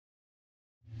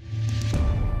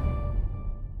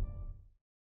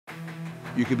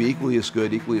You can be equally as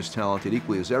good, equally as talented,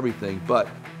 equally as everything, but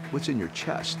what's in your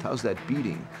chest? How's that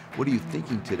beating? What are you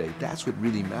thinking today? That's what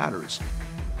really matters.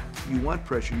 You want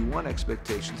pressure, you want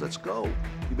expectations, let's go.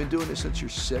 You've been doing this since you're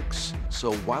 6,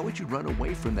 so why would you run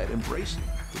away from that? Embrace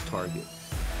the target.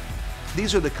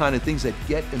 These are the kind of things that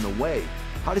get in the way.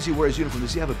 How does he wear his uniform?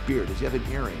 Does he have a beard? Does he have an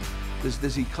earring?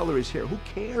 Does he color his hair? Who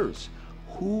cares?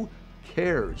 Who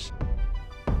cares?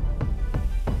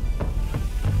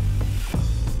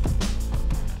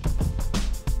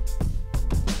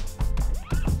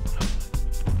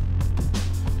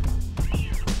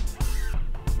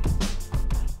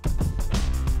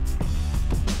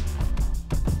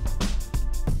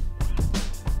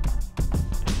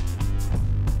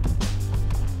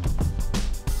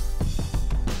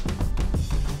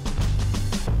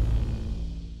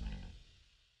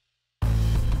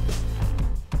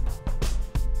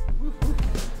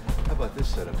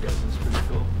 This setup, guys, this is pretty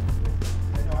cool.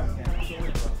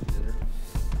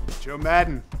 Joe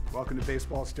Maddon, welcome to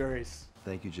Baseball Stories.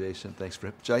 Thanks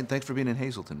for being in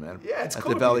Hazleton, man. Yeah, it's at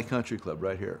cool the Valley Country Club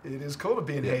right here. It is cool to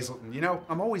be in Hazleton. You know,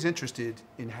 I'm always interested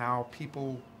in how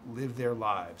people live their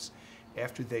lives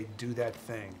after they do that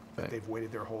thing that they've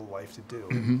waited their whole life to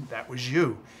do. That was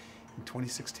you. In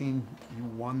 2016, you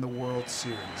won the World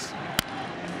Series.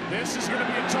 This is going to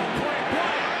be a tough play.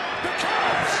 The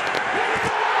Cubs win the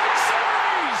World Series.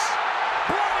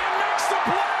 Brian makes the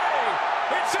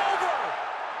play. It's over.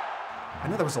 I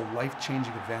know that was a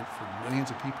life-changing event for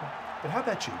millions of people, but how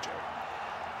about you, Joe?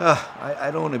 I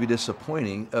don't want to be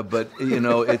disappointing, but you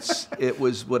know, it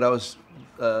was what I was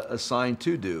assigned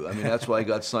to do. I mean, that's why I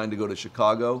got signed to go to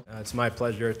Chicago. It's my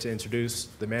pleasure to introduce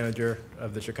the manager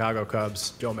of the Chicago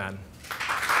Cubs, Joe Maddon.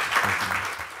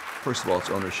 First of all, it's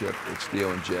ownership. It's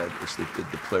Theo and Jed. It's the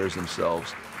players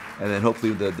themselves. And then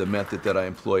hopefully the method that I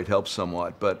employed helps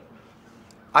somewhat. But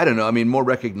I don't know, I mean, more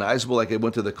recognizable, like I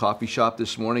went to the coffee shop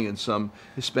this morning and some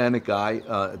Hispanic guy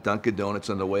at Dunkin' Donuts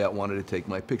on the way out wanted to take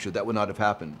my picture. That would not have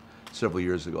happened several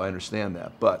years ago. I understand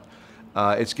that. But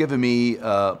it's given me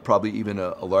probably even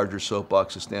a larger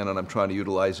soapbox to stand on. I'm trying to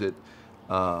utilize it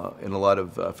in a lot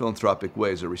of philanthropic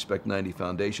ways. The Respect 90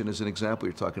 Foundation is an example.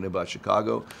 You're talking about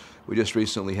Chicago. We just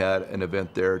recently had an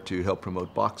event there to help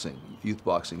promote boxing, youth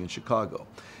boxing in Chicago.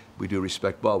 We do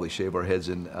Respect Ball. We shave our heads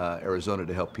in Arizona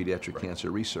to help pediatric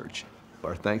cancer research.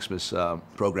 Our Thanksmas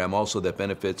program also that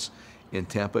benefits in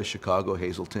Tampa, Chicago,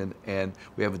 Hazleton, and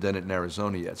we haven't done it in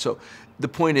Arizona yet. So the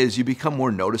point is you become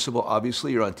more noticeable.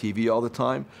 Obviously, you're on TV all the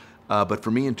time. But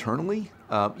for me internally,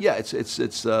 yeah, it's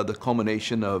the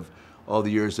culmination of all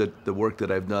the years that the work that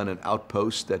I've done in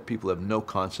Outpost that people have no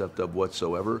concept of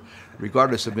whatsoever.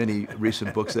 Regardless of any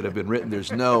recent books that have been written,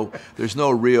 there's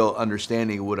no real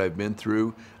understanding of what I've been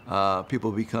through.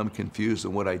 People become confused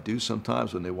on what I do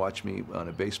sometimes when they watch me on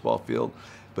a baseball field,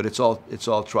 but it's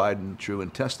all tried and true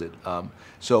and tested.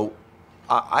 So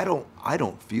I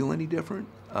don't feel any different.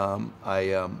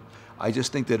 I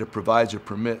just think that it provides or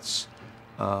permits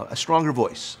a stronger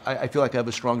voice. I feel like I have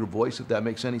a stronger voice, if that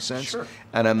makes any sense. Sure.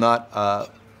 And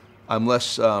I'm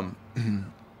less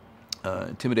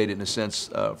intimidated in a sense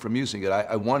from using it.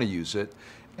 I want to use it,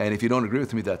 and if you don't agree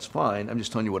with me, that's fine. I'm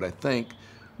just telling you what I think,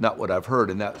 not what I've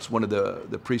heard, and that's one of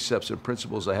the precepts and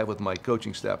principles I have with my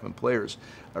coaching staff and players.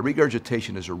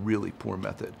 Regurgitation is a really poor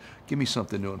method. Give me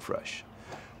something new and fresh.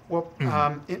 Well,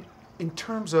 in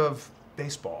terms of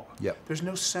baseball, there's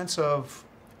no sense of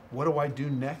what do I do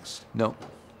next? No.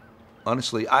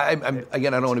 Honestly,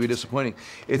 again, I don't want to be disappointing.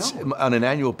 It's on an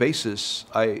annual basis.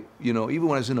 Even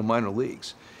when I was in the minor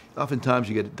leagues, oftentimes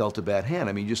you get dealt a bad hand.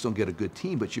 I mean, you just don't get a good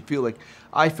team, but you feel like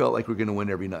I felt like we're going to win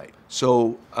every night.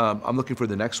 So I'm looking for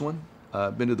the next one.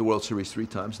 Been to the World Series 3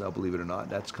 times now, believe it or not.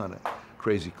 That's kind of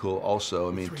crazy cool. Also,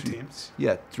 I mean, 3 teams.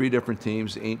 Yeah, 3 different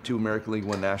teams. 2 American League,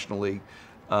 1 National League.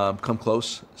 Come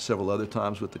close several other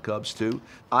times with the Cubs too.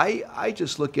 I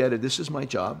just look at it, this is my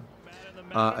job.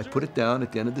 I put it down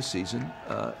at the end of the season,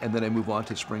 and then I move on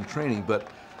to spring training. But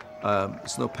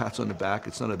it's no pats on the back.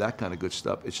 It's none of that kind of good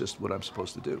stuff. It's just what I'm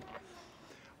supposed to do.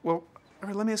 Well, all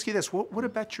right, let me ask you this. What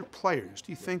about your players?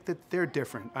 Do you think that they're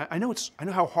different? I know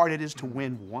how hard it is to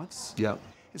win once. Yeah.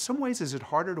 In some ways, is it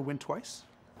harder to win twice?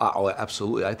 Oh,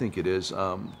 absolutely. I think it is.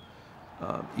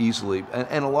 Easily,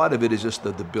 and a lot of it is just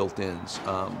the built-ins.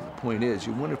 The point is,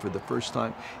 you win it for the first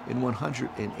time in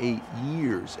 108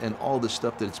 years, and all the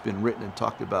stuff that's been written and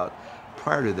talked about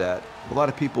prior to that, a lot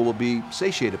of people will be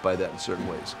satiated by that in certain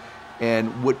ways. And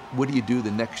what do you do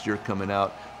the next year coming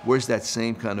out? Where's that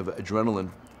same kind of adrenaline,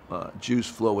 juice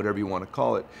flow, whatever you want to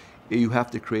call it? You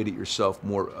have to create it yourself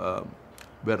more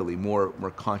readily, more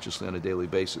consciously on a daily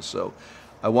basis. So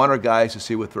I want our guys to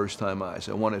see it with first-time eyes.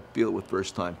 I want to feel it with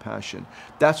first-time passion.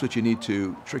 That's what you need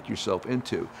to trick yourself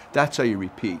into. That's how you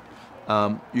repeat.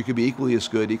 You can be equally as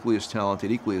good, equally as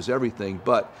talented, equally as everything,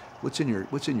 but what's in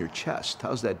your chest?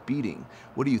 How's that beating?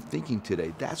 What are you thinking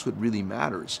today? That's what really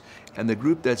matters. And the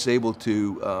group that's able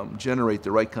to generate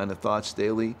the right kind of thoughts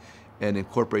daily and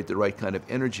incorporate the right kind of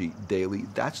energy daily,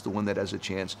 that's the one that has a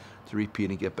chance to repeat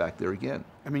and get back there again.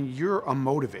 I mean, you're a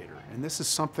motivator, and this is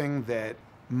something that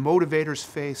motivators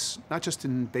face, not just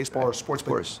in baseball or sports,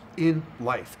 but in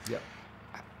life. Yep.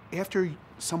 After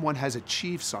someone has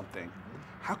achieved something,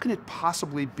 how can it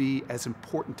possibly be as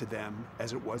important to them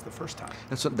as it was the first time?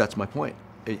 That's my point.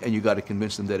 And you got to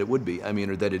convince them that it would be,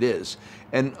 or that it is.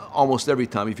 And almost every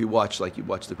time, if you watch, like you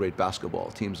watch the great basketball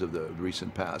teams of the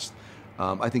recent past,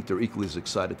 I think they're equally as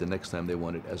excited the next time they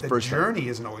won it as the first time. The journey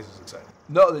isn't always as exciting.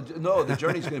 No, the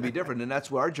journey's going to be different, and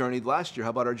that's what our journey last year.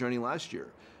 How about our journey last year?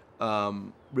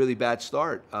 Really bad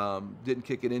start. Didn't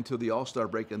kick it into the All-Star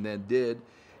break, and then did,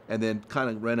 and then kind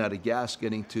of ran out of gas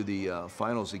getting to the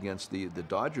finals against the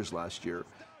Dodgers last year.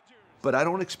 But I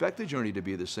don't expect the journey to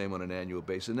be the same on an annual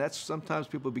basis, and that's sometimes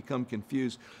people become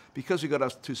confused because we got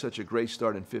off to such a great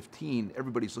start in 15.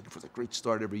 Everybody's looking for the great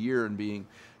start every year and being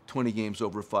 20 games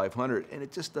over 500, and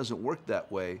it just doesn't work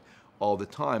that way all the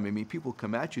time. I mean, people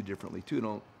come at you differently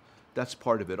too. That's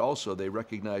part of it also. They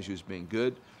recognize you as being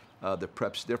good. The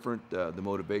prep's different. The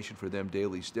motivation for them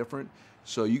daily is different.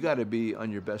 So you got to be on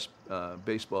your best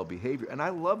baseball behavior. And I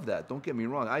love that. Don't get me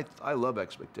wrong. I love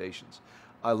expectations.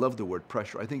 I love the word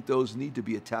pressure. I think those need to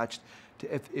be attached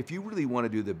to, if you really want to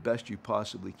do the best you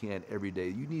possibly can every day,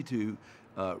 you need to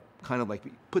kind of like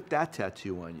put that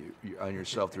tattoo on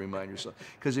yourself to remind yourself.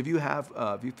 Because if you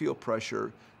feel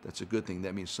pressure, that's a good thing.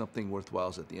 That means something worthwhile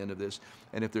is at the end of this.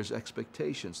 And if there's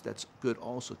expectations, that's good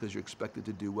also, because you're expected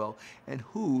to do well. And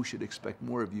who should expect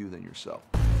more of you than yourself?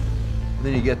 And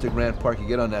then you get to Grant Park, you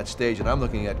get on that stage, and I'm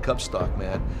looking at Cup Stock,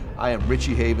 man. I am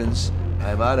Richie Havens.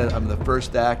 I'm the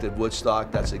first act at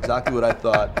Woodstock. That's exactly what I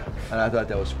thought, and I thought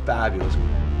that was fabulous.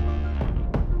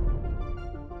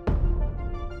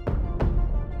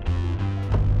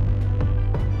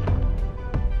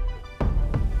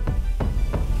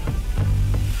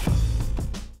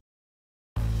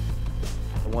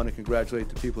 I want to congratulate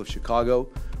the people of Chicago,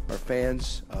 our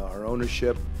fans, our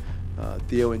ownership,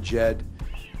 Theo and Jed,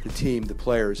 the team, the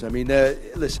players. I mean,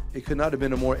 listen, it could not have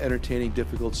been a more entertaining,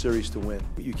 difficult series to win.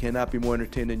 You cannot be more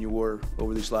entertained than you were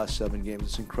over these last 7 games.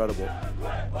 It's incredible.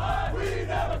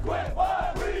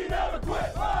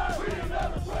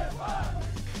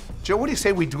 Joe, what do you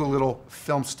say we do a little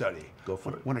film study? Go for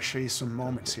it. I want to show you some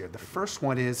moments here. The first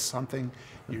one is something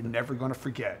you're never going to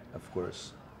forget. Of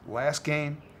course. Last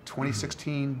game,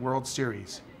 2016 World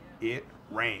Series. It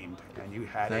rained, and you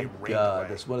had a rain delay.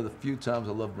 That's one of the few times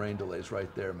I love rain delays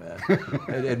right there, man.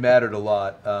 it mattered a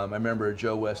lot. I remember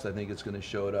Joe West, I think it's going to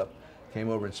show it up, came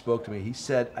over and spoke to me. He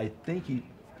said, if I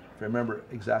remember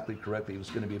exactly correctly, it was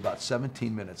going to be about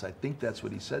 17 minutes. I think that's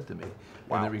what he said to me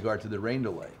in regard to the rain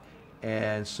delay.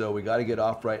 And so we got to get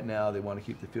off right now. They want to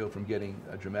keep the field from getting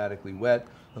dramatically wet.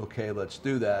 Okay, let's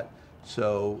do that.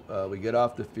 So we get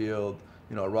off the field.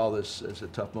 You know, Aroldis is a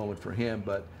tough moment for him,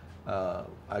 but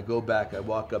I go back, I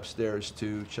walk upstairs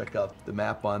to check out the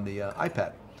map on the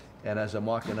iPad. And as I'm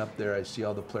walking up there, I see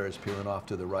all the players peeling off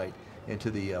to the right into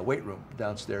the weight room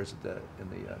downstairs in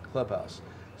the clubhouse.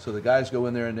 So the guys go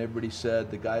in there, and everybody said,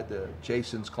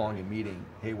 Jason's calling a meeting,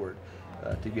 Hayward,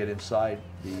 to get inside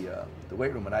the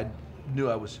weight room. And I knew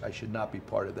I should not be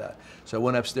part of that. So I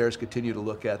went upstairs, continued to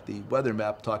look at the weather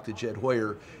map, talked to Jed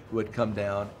Hoyer, who had come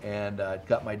down, and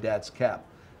got my dad's cap.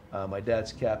 My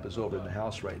dad's cap is over in the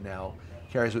house right now.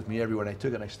 Carries with me everywhere, and I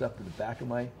took it and I stuffed it in the back of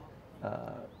my,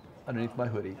 underneath my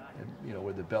hoodie, and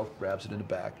where the belt grabs it in the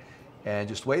back, and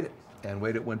just waited. And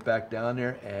waited, went back down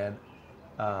there, and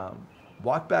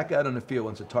walked back out on the field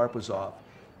once the tarp was off.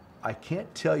 I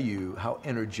can't tell you how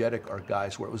energetic our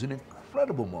guys were. It was an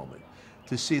incredible moment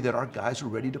to see that our guys were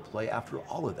ready to play after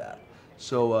all of that.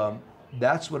 So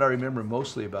that's what I remember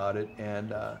mostly about it.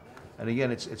 And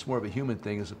again, it's more of a human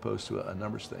thing as opposed to a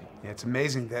numbers thing. Yeah, it's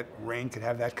amazing that rain could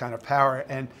have that kind of power.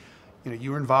 And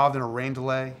you were involved in a rain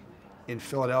delay in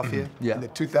Philadelphia in the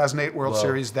 2008 World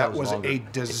Series. That was a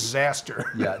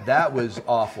disaster. Yeah, that was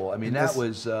awful. I mean, that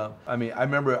was. I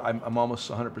remember. I'm almost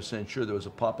 100% sure there was a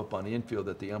pop-up on the infield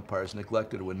that the umpires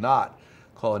neglected or would not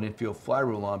call an infield fly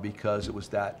rule on because it was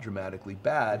that dramatically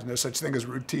bad. There's no such thing as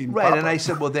routine. Right, and I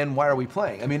said, well, then why are we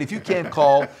playing? I mean, if you can't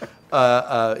call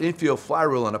infield fly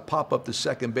rule on a pop-up to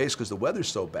second base because the weather's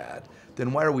so bad,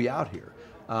 then why are we out here?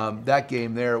 That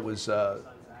game there was.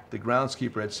 The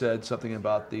groundskeeper had said something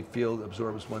about the field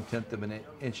absorbs 1/10 of an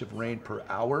inch of rain per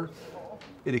hour.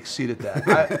 it exceeded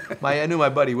that. I knew my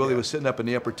buddy Willie was sitting up in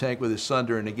the upper tank with his son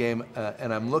during the game,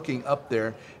 and I'm looking up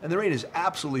there, and the rain is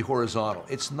absolutely horizontal.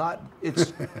 It's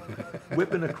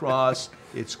whipping across.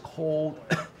 It's cold.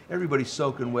 Everybody's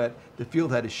soaking wet. The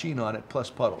field had a sheen on it, plus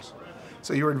puddles.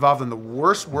 So you were involved in the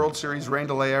worst World Series rain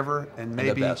delay ever, and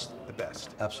maybe the best.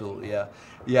 Absolutely, yeah.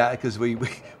 Yeah, because we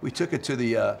took it to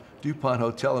the DuPont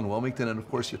Hotel in Wilmington, and of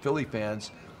course the Philly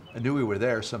fans knew we were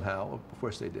there somehow. Of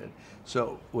course they did.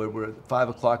 So we're at 5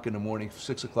 o'clock in the morning,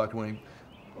 6 o'clock in the morning,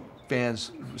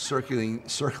 fans circling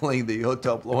the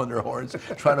hotel, blowing their horns,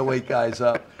 trying to wake guys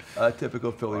up.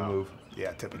 Typical Philly move.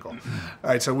 Yeah, typical. All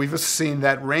right, so we've seen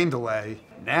that rain delay.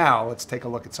 Now let's take a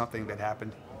look at something that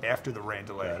happened after the rain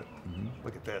delay.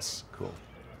 Look at this. Cool.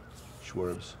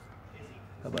 Schwarbs.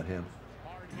 How about him?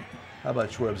 How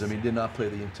about Schwarbs? I mean, did not play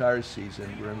the entire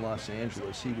season. We're in Los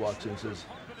Angeles. He walks in and says,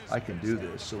 I can do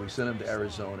this. So we sent him to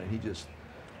Arizona, and he just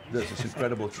does this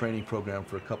incredible training program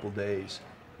for a couple days.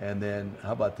 And then,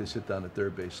 how about this hit down the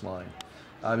third base line?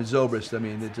 I mean, Zobrist, I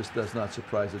mean, it just does not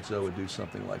surprise that Zoe would do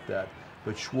something like that.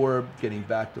 But Schwarb getting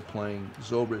back to playing,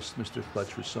 Zobrist, Mr.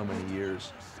 Clutch for so many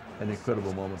years, an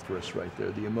incredible moment for us right there.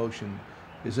 The emotion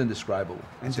is indescribable.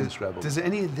 It's indescribable. Does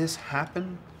any of this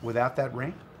happen without that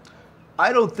rain?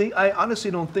 I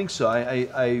honestly don't think so.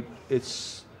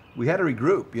 We had to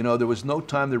regroup. You know, there was no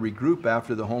time to regroup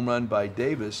after the home run by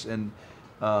Davis, and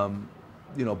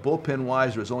you know,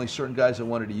 bullpen-wise, there was only certain guys that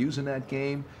wanted to use in that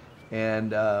game,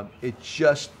 and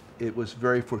it was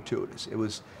very fortuitous.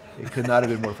 It could not have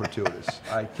been more fortuitous.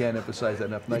 I can't emphasize that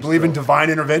enough. You believe in divine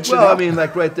intervention? Well, now? I mean,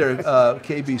 like right there,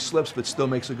 KB slips, but still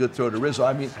makes a good throw to Rizzo.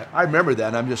 I mean, I remember that,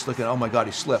 and I'm just looking, oh my God,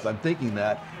 he slipped. I'm thinking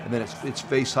that, and then it's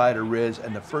face high to Riz,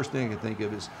 and the first thing I can think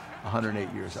of is 108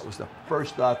 years. That was the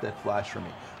first thought that flashed for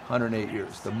me. 108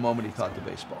 years, the moment he caught the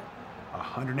baseball.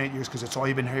 108 years, because it's all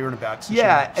you've been hearing about since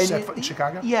you set foot in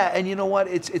Chicago? Yeah, and you know what?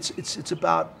 It's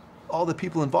about all the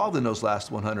people involved in those last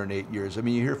 108 years. I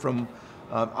mean, you hear from.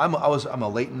 I'm a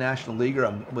late national leaguer.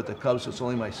 I'm with the Cubs, so it's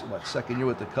only my second year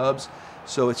with the Cubs.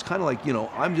 So it's kind of like, you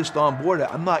know, I'm just on board.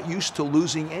 I'm not used to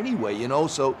losing anyway, you know.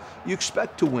 So you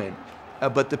expect to win,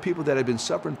 but the people that have been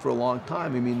suffering for a long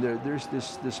time. I mean, there's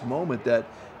this moment that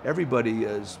everybody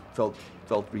has felt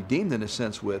redeemed in a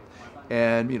sense with,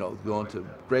 and you know, going to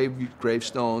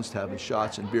gravestones, having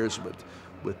shots and beers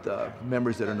with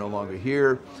members that are no longer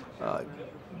here.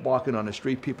 Walking on the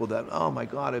street, people that, oh my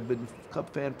God, I've been a Cub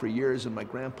fan for years, and my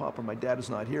grandpa or my dad is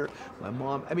not here. My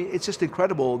mom. I mean, it's just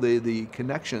incredible the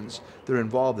connections that are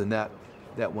involved in that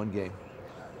one game.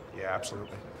 Yeah,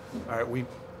 absolutely. All right,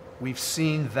 we've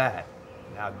seen that.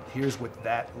 Now here's what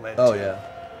that led to. Oh yeah,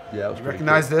 yeah. It was you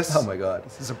recognize cool. this? Oh my God,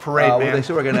 this is a parade, man. Well, they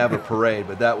said we're going to have a parade,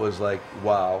 but that was like,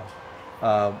 wow.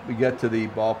 We get to the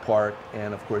ballpark,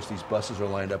 and of course these buses are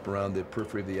lined up around the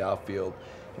periphery of the outfield.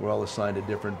 We're all assigned a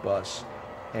different bus.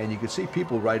 And you can see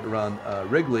people right around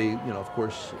Wrigley, you know, of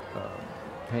course,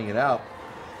 hanging out.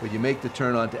 But you make the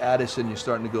turn onto Addison, you're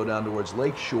starting to go down towards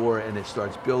Lakeshore, and it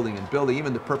starts building and building.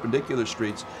 Even the perpendicular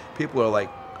streets, people are like,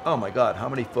 oh my God, how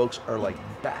many folks are like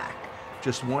back,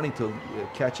 just wanting to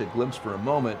catch a glimpse for a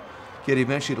moment. Get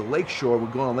eventually to Lakeshore.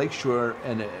 We're going on Lakeshore,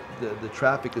 and the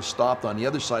traffic is stopped on the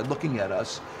other side looking at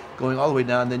us, going all the way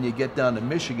down. Then you get down to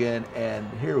Michigan, and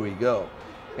here we go.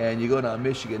 And you go down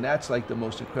Michigan, that's like the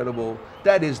most incredible,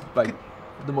 that is like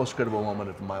the most incredible moment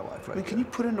of my life, right? I mean, can you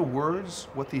put into words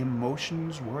what the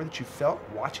emotions were that you felt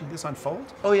watching this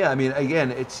unfold? Oh yeah, I mean,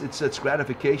 again, it's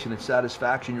gratification, it's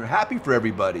satisfaction. You're happy for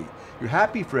everybody. You're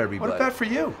happy for everybody. What about for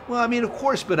you? Well, I mean, of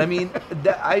course, but I mean,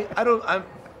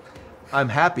 I'm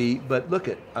happy, but look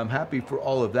I'm happy for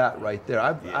all of that right there.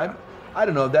 I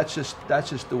don't know, that's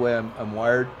just the way I'm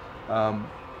wired.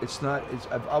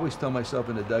 I've always told myself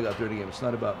in the dugout during the game, it's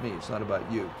not about me, it's not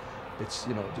about you. It's,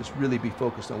 you know, just really be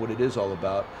focused on what it is all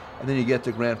about. And then you get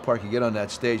to Grant Park, you get on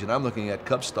that stage, and I'm looking at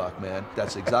Cub stock, man.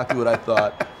 That's exactly what I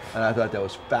thought, and I thought that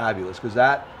was fabulous. Because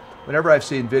whenever I've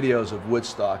seen videos of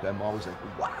Woodstock, I'm always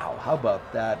like, wow, how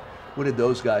about that? What did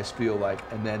those guys feel like?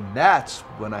 And then that's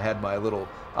when I had my little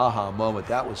aha moment.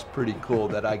 That was pretty cool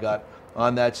that I got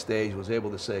on that stage, was able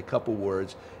to say a couple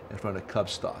words in front of Cub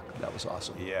stock. That was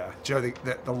awesome. Yeah, Joe,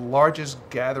 the largest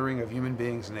gathering of human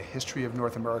beings in the history of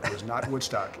North America was not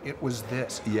Woodstock. It was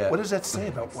this. Yeah. What does that say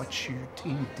about what your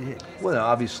team did? Well,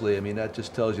 obviously, I mean, that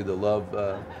just tells you the love.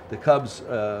 The Cubs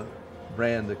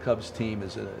brand, the Cubs team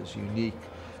is unique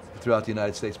throughout the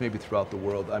United States, maybe throughout the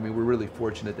world. I mean, we're really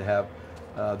fortunate to have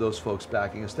those folks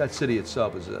backing us. That city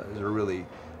itself is a really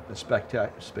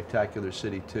spectacular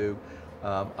city too.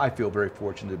 I feel very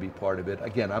fortunate to be part of it.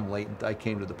 Again, I'm late. I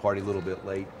came to the party a little bit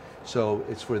late. So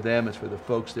it's for them, it's for the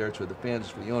folks there, it's for the fans,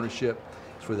 it's for the ownership,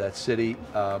 it's for that city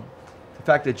to the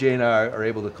fact that Jay and I are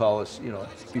able to call us,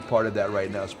 be part of that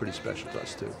right now is pretty special to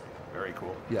us too. Very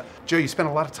cool. Yeah. Joe, you spent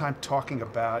a lot of time talking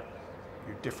about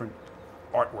your different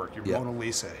artwork, your Yeah. Mona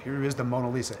Lisa. Here is the Mona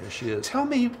Lisa. There she is. Tell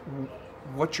me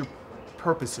what your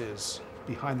purpose is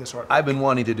behind this artwork. I've been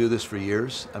wanting to do this for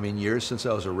years. I mean, years since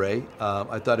I was a Ray.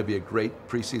 I thought it'd be a great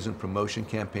preseason promotion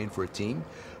campaign for a team,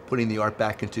 putting the art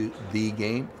back into the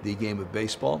game of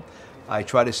baseball. I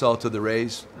tried to sell it to the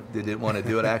Rays. They didn't want to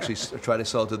do it. I actually tried to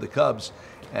sell it to the Cubs,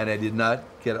 and I did not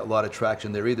get a lot of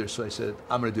traction there either. So I said,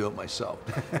 I'm going to do it myself.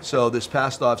 So this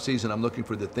past off season, I'm looking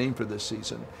for the theme for this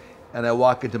season. And I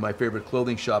walk into my favorite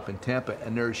clothing shop in Tampa,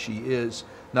 and there she is,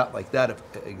 not like that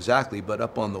exactly, but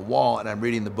up on the wall, and I'm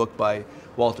reading the book by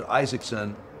Walter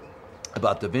Isaacson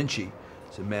about Da Vinci.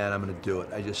 I said, man, I'm going to do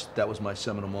it. That was my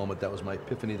seminal moment. That was my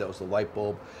epiphany. That was the light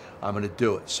bulb. I'm going to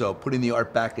do it. So putting the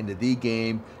art back into the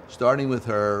game, starting with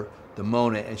her, the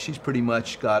Mona, and she's pretty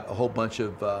much got a whole bunch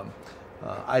of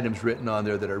items written on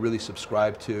there that I really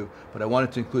subscribe to. But I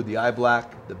wanted to include the eye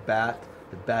black, the bat,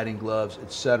 the batting gloves,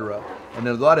 etc. And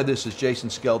then a lot of this is Jason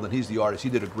Skeldon. He's the artist. He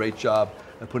did a great job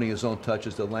of putting his own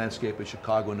touches, the landscape of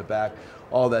Chicago in the back,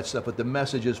 all that stuff. But the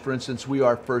message is, for instance, we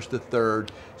are first to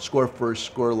third, score first,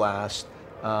 score last.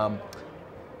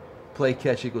 Play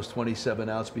catch equals 27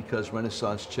 outs because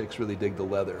Renaissance chicks really dig the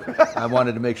leather. I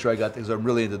wanted to make sure I got things. I'm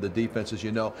really into the defense, as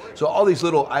you know. So all these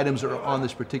little items are on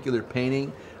this particular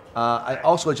painting. I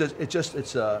also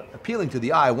it's appealing to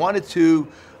the eye. I wanted to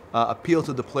appeal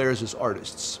to the players as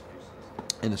artists.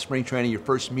 In the spring training, your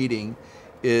first meeting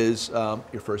is you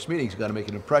got to make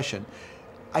an impression.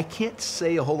 I can't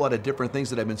say a whole lot of different things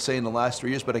that I've been saying the last 3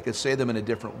 years, but I could say them in a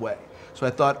different way. So I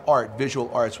thought visual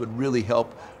arts would really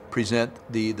help present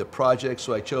the project,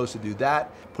 so I chose to do that,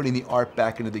 putting the art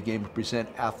back into the game to present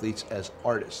athletes as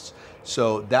artists.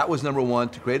 So that was number one,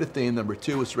 to create a theme. Number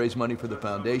two was to raise money for the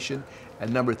foundation.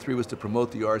 And number three was to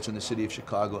promote the arts in the city of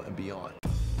Chicago and beyond.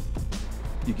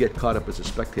 You get caught up as a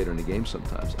spectator in the game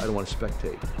sometimes. I don't want to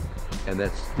spectate. And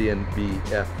that's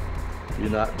DNBF. Do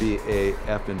not be a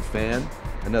effing fan.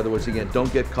 In other words, again,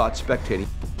 don't get caught spectating.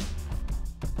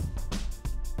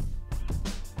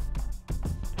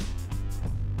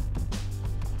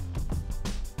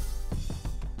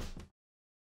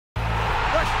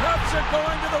 The Cubs are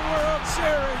going to the World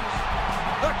Series.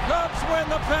 The Cubs win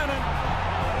the pennant.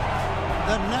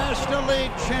 The National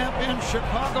League champion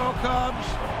Chicago Cubs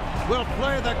will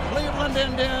play the Cleveland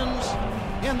Indians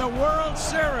in the World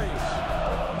Series.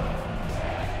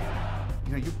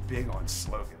 You know, you're big on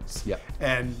slogans. Yeah.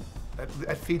 And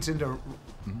that feeds into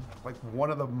like one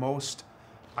of the most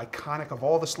iconic of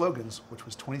all the slogans, which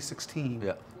was 2016.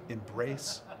 Yeah.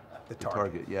 Embrace the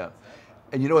target. Target, yeah.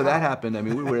 And you know what that happened? I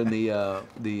mean, we were in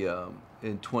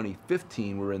in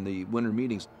 2015, we were in the winter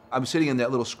meetings. I'm sitting in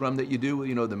that little scrum that you do,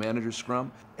 you know, the manager's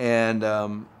scrum, and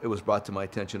it was brought to my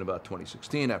attention about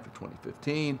 2016, after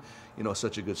 2015, you know,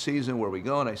 such a good season, where we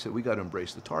go? And I said, we got to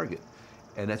embrace the target.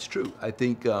 And that's true. I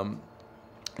think, and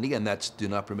again, that's do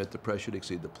not permit the pressure to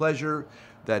exceed the pleasure.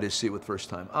 That is see it with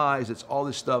first-time eyes. It's all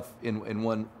this stuff in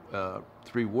one,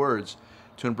 3 words,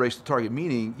 to embrace the target,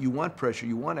 meaning you want pressure,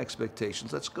 you want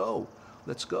expectations. Let's go.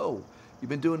 Let's go. You've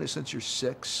been doing this since you're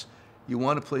 6. You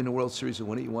want to play in the World Series and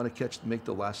win it. You want to make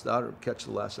the last out or catch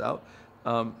the last out.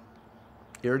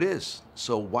 Here it is.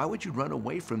 So why would you run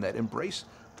away from that? Embrace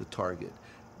the target.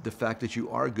 The fact that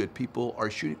you are good. People are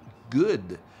shooting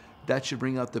good. That should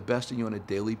bring out the best in you on a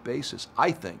daily basis,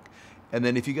 I think. And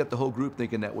then if you get the whole group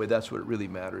thinking that way, that's what really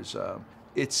matters.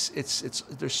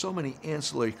 There's so many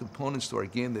ancillary components to our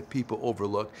game that people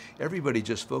overlook. Everybody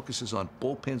just focuses on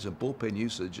bullpens and bullpen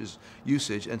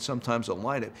usage and sometimes a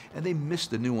lineup, and they miss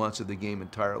the nuance of the game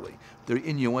entirely. The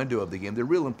innuendo of the game, the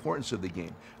real importance of the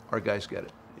game. Our guys get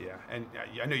it. Yeah, and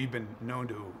I know you've been known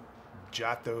to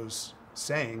jot those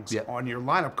sayings Yeah. on your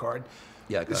lineup card.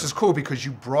 Yeah, This is cool because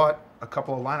you brought a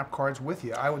couple of lineup cards with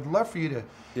you. I would love for you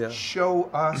to show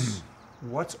us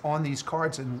what's on these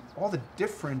cards and all the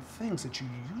different things that you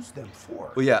use them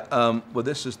for. Well, yeah. Well,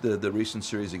 this is the recent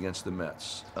series against the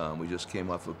Mets. We just came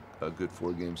off a good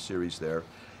 4-game series there,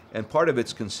 and part of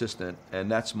it's consistent,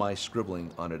 and that's my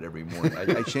scribbling on it every morning.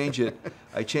 I change it.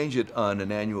 I change it on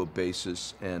an annual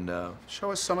basis, and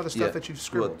Show us some of the stuff that you've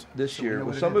scribbled. Well, this so we year, know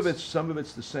well, what some of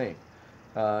it's the same.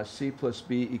 C plus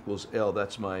B equals L.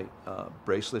 That's my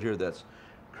bracelet here. That's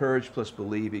courage plus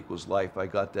believe equals life. I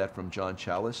got that from John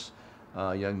Chalice,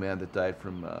 a young man that died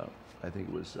from, I think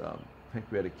it was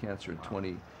pancreatic cancer in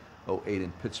 2008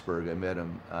 in Pittsburgh. I met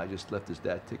him. I just left his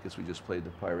dad tickets. We just played the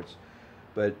Pirates.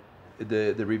 But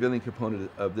the revealing component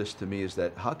of this to me is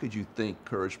that how could you think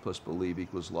courage plus believe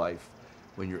equals life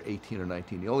when you're 18 or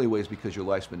 19? The only way is because your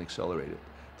life's been accelerated.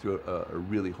 through a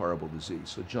really horrible disease.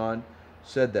 So John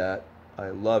said that. I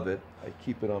love it. I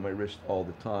keep it on my wrist all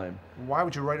the time. Why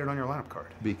would you write it on your lineup card?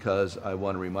 Because I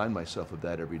want to remind myself of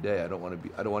that every day. I don't want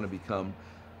to become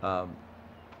kind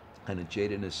of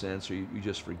jaded in a sense, or you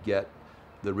just forget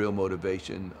the real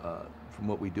motivation from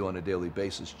what we do on a daily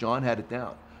basis. John had it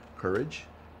down. Courage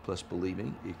plus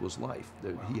believing equals life.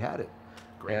 Wow. He had it.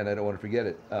 Great. And I don't want to forget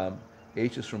it.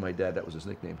 H is from my dad. That was his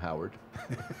nickname, Howard.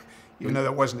 Even though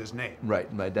that wasn't his name.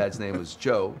 Right. My dad's name was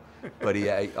Joe, but he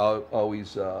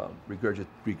always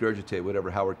regurgitate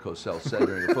whatever Howard Cosell said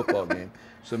during a football game.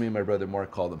 So me and my brother Mark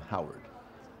called him Howard.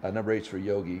 Number 8's for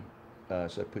Yogi,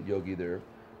 so I put Yogi there.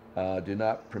 Do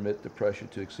not permit the pressure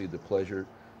to exceed the pleasure.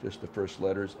 Just the first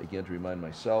letters, again, to remind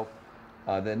myself.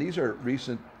 Then these are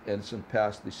recent and some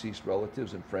past deceased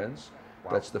relatives and friends.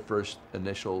 Wow. That's the first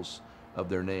initials of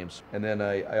their names. And then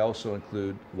I also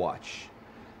include watch.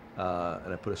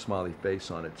 And I put a smiley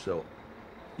face on it. So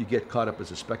you get caught up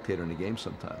as a spectator in the game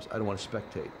sometimes. I don't want to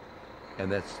spectate.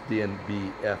 And that's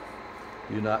DNBF.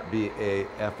 Do not be a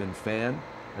effing fan.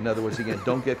 In other words, again,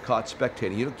 don't get caught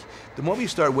spectating. The moment you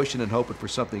start wishing and hoping for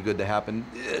something good to happen,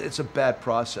 it's a bad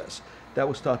process. That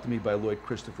was taught to me by Lloyd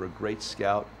Christopher, a great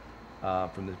scout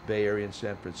from the Bay Area in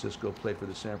San Francisco, played for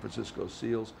the San Francisco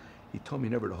Seals. He told me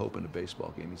never to hope in a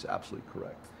baseball game. He's absolutely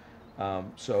correct.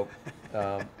 So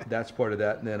that's part of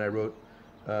that. And then I wrote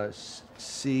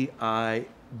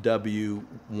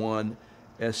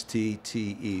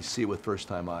CIW1STTE, see with first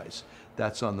time eyes.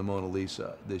 That's on the Mona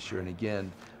Lisa this year. And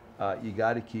again, you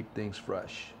got to keep things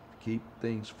fresh. Keep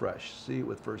things fresh. See it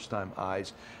with first time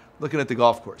eyes. Looking at the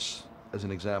golf course as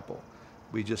an example.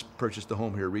 We just purchased a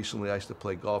home here recently. I used to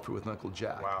play golf here with Uncle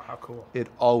Jack. Wow, how cool. It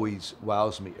always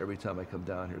wows me every time I come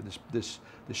down here.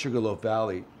 The Sugarloaf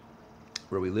Valley,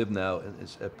 where we live now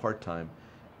is at part-time,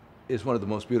 is one of the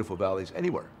most beautiful valleys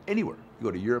anywhere. You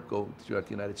go to Europe, go throughout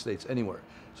the United States, anywhere.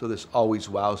 So this always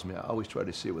wows me. I always try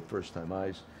to see it with first-time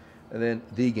eyes. And then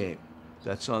the game.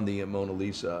 That's on the Mona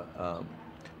Lisa.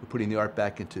 We're putting the art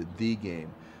back into the game.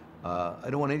 I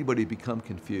don't want anybody to become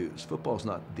confused. Football's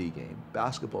not the game.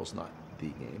 Basketball's not the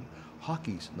game.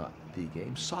 Hockey's not the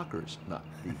game. Soccer's not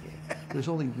the game. There's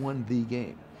only one the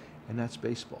game, and that's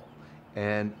baseball.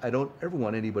 And I don't ever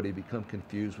want anybody to become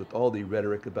confused with all the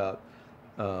rhetoric about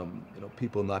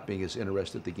people not being as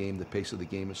interested in the game. The pace of the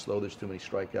game is slow. There's too many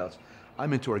strikeouts.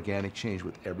 I'm into organic change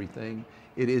with everything.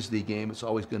 It is the game. It's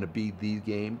always going to be the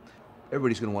game.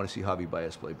 Everybody's going to want to see Javi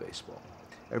Baez play baseball.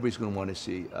 Everybody's going to want to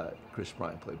see Chris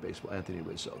Bryant play baseball, Anthony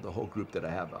Rizzo, the whole group that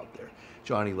I have out there.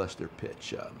 Johnny Lester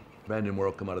pitch. Brandon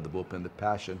Morrow come out of the bullpen. The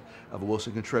passion of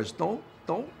Wilson Contreras. Don't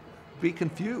be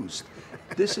confused.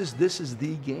 This is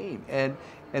the game, and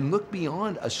look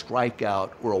beyond a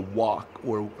strikeout or a walk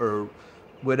or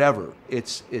whatever.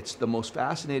 It's the most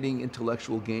fascinating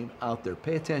intellectual game out there.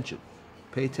 Pay attention.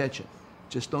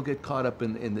 Just don't get caught up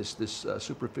in this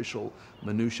superficial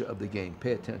minutia of the game.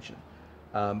 Pay attention.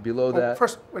 Below that.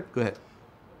 First, wait. Go ahead.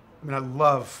 I mean, I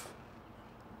love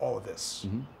all of this,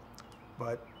 Mm-hmm.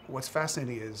 but what's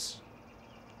fascinating is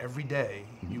every day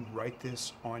Mm-hmm. you write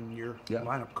this on your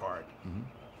lineup card. Mm-hmm.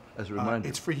 As a reminder.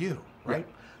 It's for you, right?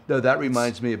 Yeah. No, that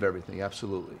reminds me of everything.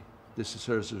 Absolutely. This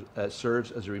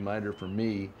serves as a reminder for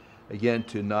me, again,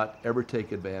 to not ever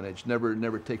take advantage,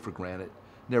 never take for granted,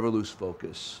 never lose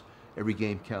focus. Every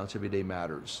game counts. Every day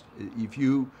matters. If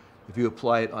you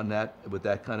apply it on that with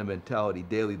that kind of mentality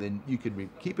daily, then you can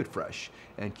keep it fresh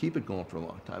and keep it going for a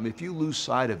long time. If you lose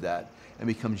sight of that and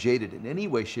become jaded in any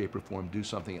way, shape, or form, do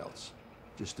something else.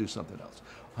 Just do something else.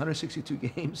 162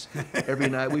 games every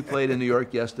night. We played in New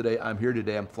York yesterday. I'm here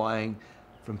today. I'm flying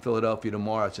from Philadelphia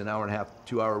tomorrow. It's an hour and a half,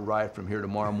 2-hour ride from here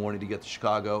tomorrow morning to get to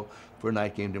Chicago for a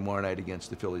night game tomorrow night against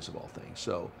the Phillies of all things.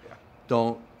 So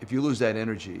if you lose that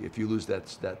energy, if you lose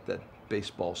that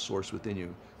baseball source within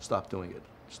you, stop doing it.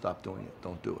 Stop doing it.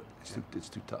 Don't do it. It's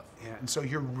too tough. Yeah, and so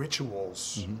your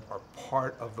rituals are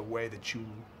part of the way that you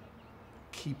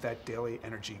keep that daily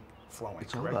energy flowing,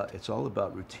 correct? It's all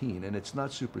about routine, and it's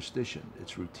not superstition.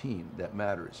 It's routine that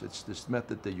matters. It's this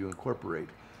method that you incorporate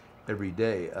every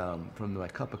day. From my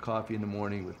cup of coffee in the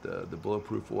morning with the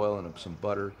bulletproof oil and some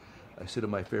butter. I sit in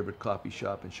my favorite coffee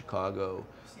shop in Chicago.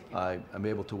 I'm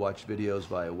able to watch videos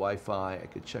via Wi-Fi. I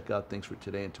could check out things for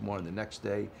today and tomorrow and the next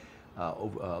day.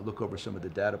 Look over some of the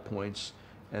data points,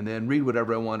 and then read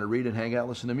whatever I want to read and hang out,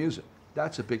 listen to music.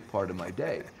 That's a big part of my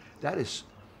day.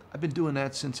 I've been doing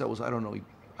that since I was,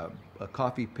 a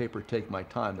coffee, paper, take my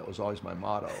time. That was always my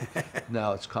motto.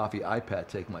 Now it's coffee, iPad,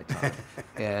 take my time.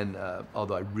 And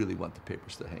although I really want the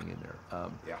papers to hang in there.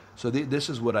 So this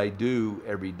is what I do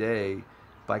every day.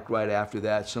 Bike ride after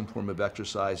that, some form of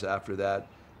exercise after that.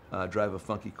 drive a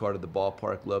funky car to the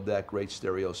ballpark, love that, great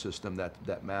stereo system,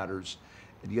 that matters.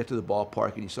 And you get to the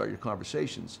ballpark and you start your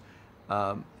conversations.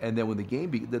 And then when the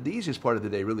game, the easiest part of the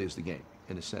day really is the game,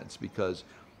 in a sense, because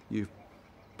you've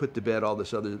put to bed all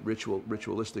this other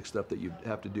ritualistic stuff that you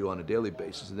have to do on a daily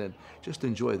basis, and then just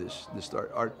enjoy this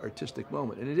artistic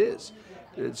moment. And it is.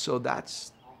 So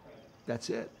that's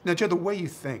it. Now, Joe, the way you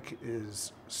think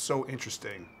is so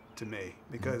interesting to me,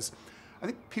 because I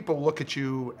think people look at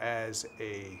you as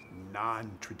a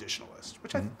non-traditionalist,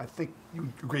 which I think you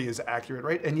agree is accurate,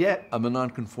 right? And yet, I'm a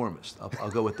nonconformist. I'll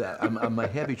go with that. I'm a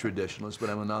heavy traditionalist, but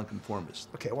I'm a nonconformist.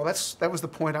 okay, well, that was the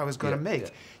point I was going to make. yeah.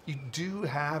 You do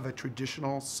have a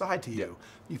traditional side to you.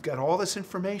 You've got all this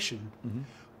information,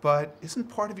 but isn't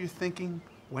part of your thinking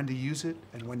when to use it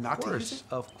and when not to use it?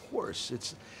 Of course.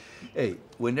 Hey,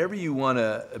 whenever you want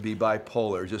to be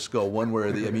bipolar, just go one way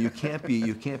or the other. I mean, you can't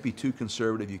be too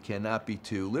conservative. You cannot be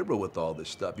too liberal with all this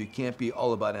stuff. You can't be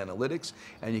all about analytics,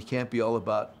 and you can't be all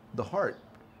about the heart.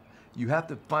 You have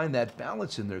to find that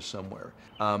balance in there somewhere.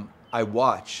 I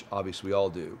watch, obviously we all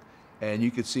do, and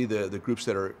you could see the groups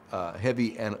that are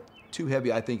heavy and too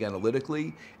heavy, I think,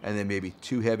 analytically, and then maybe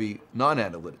too heavy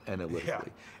non-analytically. Yeah.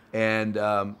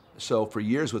 And so for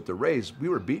years with the Rays, we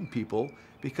were beating people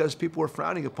because people were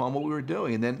frowning upon what we were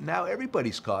doing. And then now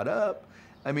everybody's caught up.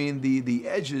 I mean, the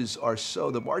edges are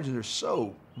the margins are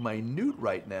so minute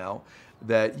right now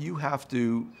that you have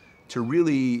to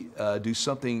really do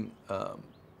something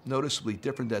noticeably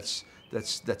different that's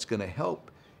going to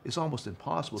help. It's almost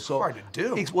impossible. It's hard to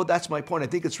do. Well, that's my point. I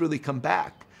think it's really come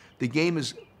back. The game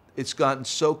it's gotten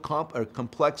so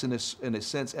complex in a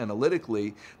sense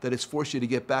analytically that it's forced you to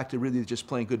get back to really just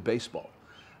playing good baseball.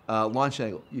 Launch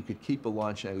angle, you could keep a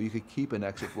launch angle, you could keep an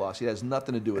exit velocity. It has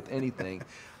nothing to do with anything.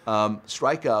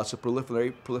 Strikeouts, a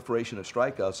proliferation of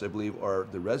strikeouts, I believe, are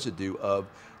the residue of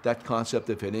that concept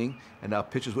of hitting. And now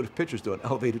pitchers, what if pitchers doing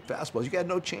elevated fastballs? You got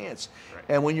no chance. Right.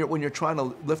 And when you're trying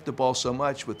to lift the ball so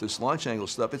much with this launch angle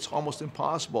stuff, it's almost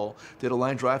impossible to hit a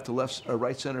line drive to left or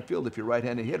right center field if you're a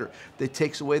right-handed hitter. That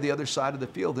takes away the other side of the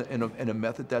field in a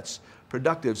method that's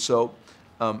productive. So.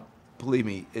 Believe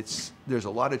me, there's a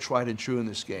lot of tried and true in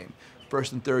this game.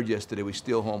 First and third yesterday, we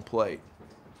steal home plate.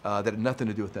 That had nothing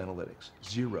to do with analytics,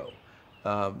 zero.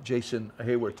 Jason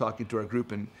Hayward talking to our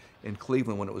group in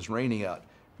Cleveland when it was raining out,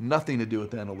 nothing to do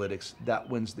with analytics. That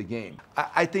wins the game.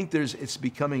 I think it's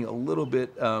becoming a little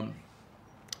bit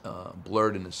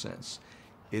blurred in a sense.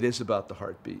 It is about the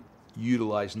heartbeat.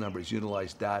 Utilize numbers,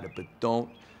 utilize data, but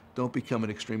don't become an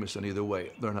extremist in either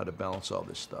way. Learn how to balance all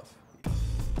this stuff.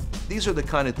 These are the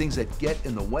kind of things that get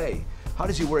in the way. How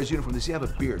does he wear his uniform? Does he have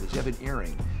a beard? Does he have an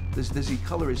earring? Does he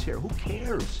color his hair? Who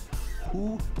cares?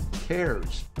 Who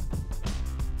cares?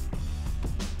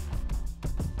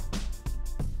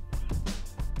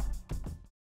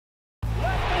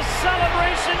 Let the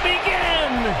celebration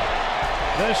begin!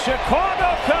 The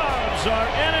Chicago Cubs are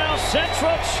NL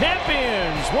Central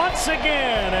champions once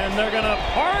again, and they're going to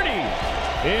party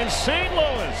in St.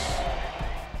 Louis.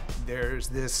 There's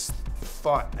this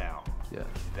thought now Yeah.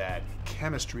 that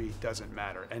chemistry doesn't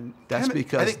matter, and That's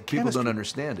because people don't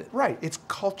understand it. Right, it's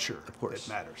culture Of course.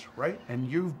 that matters, right? And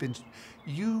you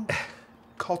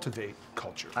cultivate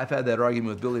culture. I've had that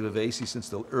argument with Billy Vivasi since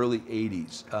the early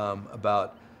 '80s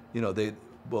about,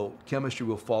 chemistry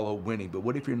will follow winning, but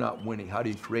what if you're not winning? How do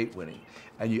you create winning?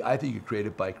 And I think you create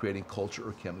it by creating culture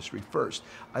or chemistry first.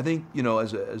 I think,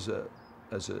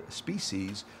 as a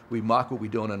species, we mock what we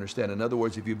don't understand. In other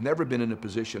words, if you've never been in a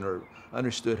position or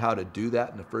understood how to do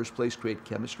that in the first place, create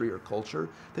chemistry or culture,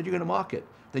 then you're going to mock it.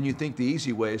 Then you think the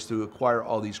easy way is to acquire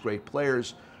all these great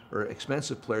players or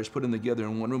expensive players, put them together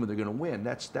in one room, and they're going to win.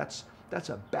 That's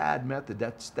a bad method.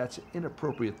 That's an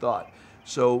inappropriate thought.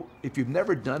 So if you've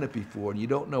never done it before and you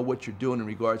don't know what you're doing in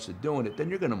regards to doing it, then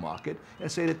you're going to mock it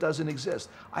and say it doesn't exist.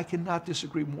 I cannot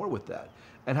disagree more with that.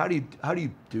 And how do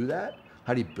you do that?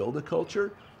 How do you build a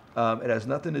culture? It has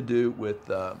nothing to do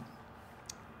with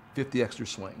 50 extra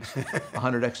swings,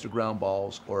 100 extra ground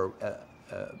balls, or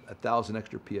 1,000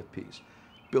 extra PFPs.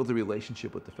 Build a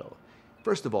relationship with the fellow.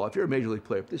 First of all, if you're a major league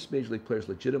player, if this major league player is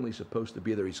legitimately supposed to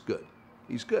be there, he's good.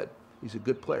 He's good. He's a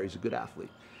good player. He's a good athlete.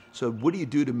 So what do you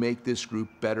do to make this group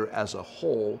better as a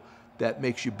whole that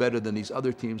makes you better than these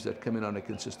other teams that come in on a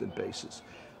consistent basis?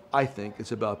 I think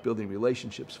it's about building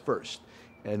relationships first.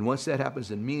 And once that happens,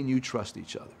 then me and you trust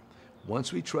each other.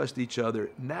 Once we trust each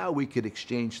other, now we could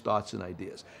exchange thoughts and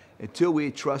ideas. Until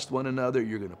we trust one another,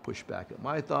 you're going to push back at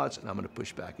my thoughts, and I'm going to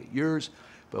push back at yours.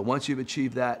 But once you've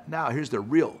achieved that, now here's the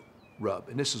real rub,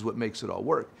 and this is what makes it all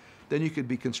work. then you could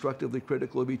be constructively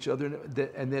critical of each other,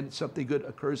 and then something good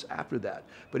occurs after that.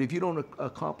 But if you don't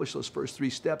accomplish those first 3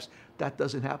 steps, that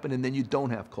doesn't happen, and then you don't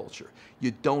have culture.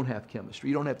 You don't have chemistry.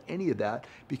 You don't have any of that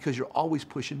because you're always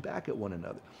pushing back at one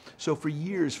another. So for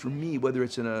years, for me, whether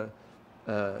it's in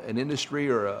an industry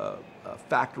or a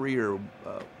factory or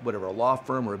whatever, a law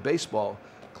firm or a baseball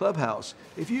clubhouse,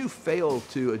 if you fail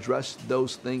to address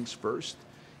those things first,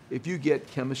 if you get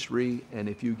chemistry and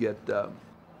if you get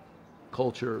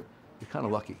culture, you're kind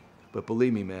of lucky. But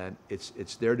believe me, man,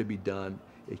 it's there to be done.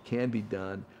 It can be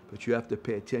done, but you have to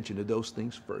pay attention to those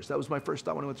things first. That was my first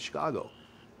thought when I went to Chicago.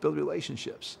 Build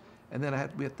relationships. And then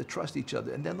we have to trust each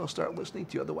other, and then they'll start listening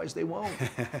to you. Otherwise, they won't.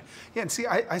 Yeah, and see,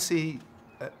 I see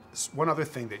one other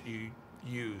thing that you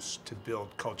use to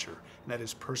build culture, and that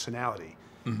is personality,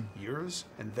 yours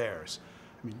and theirs.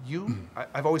 I mean,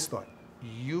 I've always thought,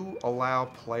 you allow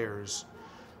players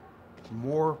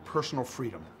more personal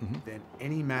freedom than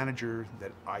any manager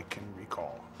that I can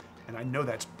recall. And I know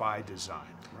that's by design,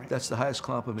 right? That's the highest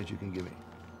compliment you can give me,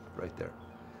 right there.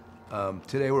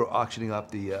 Today we're auctioning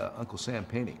off the Uncle Sam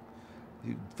painting.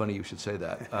 Funny you should say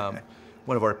that.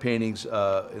 One of our paintings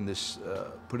in this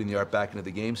Putting the Art Back into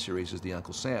the Game series is the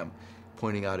Uncle Sam,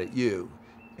 pointing out at you.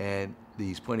 And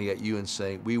he's pointing at you and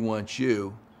saying, we want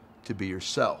you to be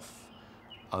yourself.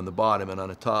 On the bottom and on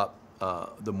the top,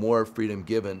 the more freedom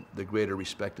given, the greater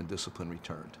respect and discipline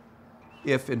returned.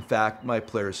 If, in fact, my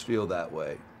players feel that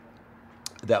way,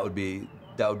 that would be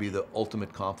the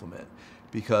ultimate compliment,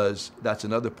 because that's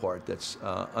another part that's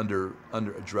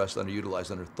under-addressed,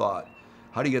 underutilized, underthought.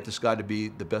 How do you get this guy to be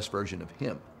the best version of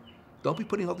him? Don't be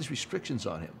putting all these restrictions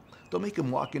on him. Don't make him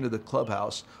walk into the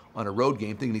clubhouse on a road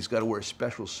game thinking he's got to wear a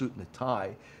special suit and a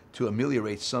tie to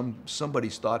ameliorate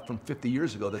somebody's thought from 50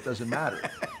 years ago that doesn't matter.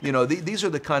 You know, these are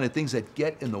the kind of things that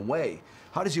get in the way.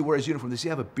 How does he wear his uniform? Does he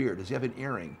have a beard? Does he have an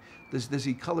earring? Does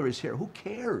he color his hair? Who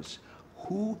cares?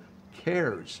 Who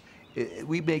cares?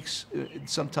 We make,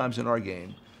 sometimes in our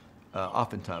game,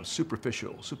 oftentimes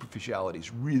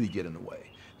superficialities really get in the way.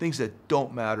 Things that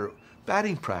don't matter.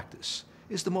 Batting practice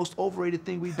is the most overrated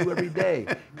thing we do every day.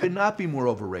 Could not be more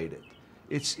overrated.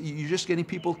 You're just getting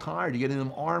people tired. You're getting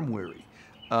them arm weary.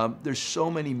 There's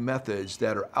so many methods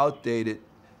that are outdated,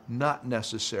 not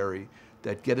necessary,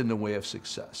 that get in the way of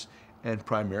success. And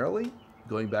primarily,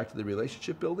 going back to the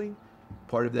relationship building,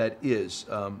 part of that is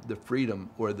the freedom,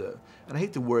 and I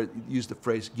hate to use the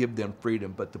phrase give them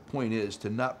freedom, but the point is to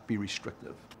not be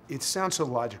restrictive. It sounds so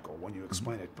logical when you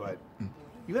explain it, but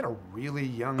you had a really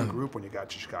young group when you got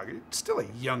to Chicago. It's still a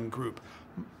young group.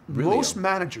 Really Most young.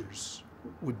 managers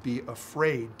would be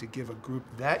afraid to give a group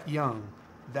that young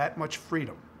that much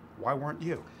freedom. Why weren't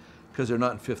you? Because they're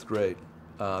not in 5th grade.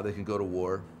 They can go to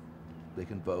war. They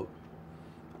can vote.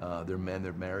 They're men,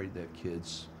 they're married, they have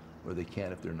kids, or they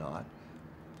can't if they're not.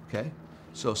 Okay?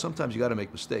 So sometimes you got to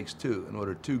make mistakes too in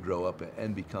order to grow up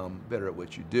and become better at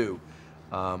what you do.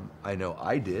 I know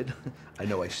I did. I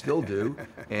know I still do.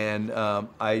 And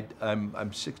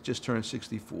I'm just turned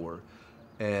 64.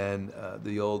 And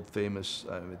the old famous,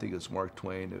 I think it's Mark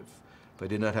Twain, if I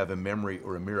did not have a memory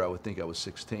or a mirror, I would think I was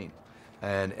 16.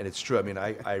 And it's true. I mean,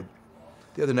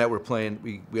 the other night we're playing,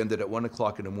 we ended at 1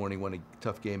 o'clock in the morning, won a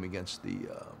tough game against the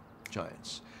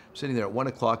Giants. I'm sitting there at 1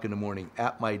 o'clock in the morning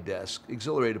at my desk,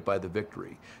 exhilarated by the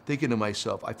victory, thinking to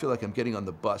myself, I feel like I'm getting on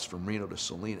the bus from Reno to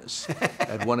Salinas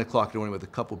at 1 o'clock in the morning with a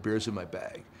couple beers in my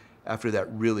bag after that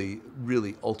really,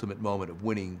 really ultimate moment of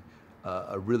winning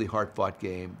a really hard-fought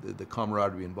game, the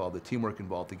camaraderie involved, the teamwork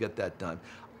involved to get that done.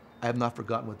 I have not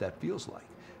forgotten what that feels like.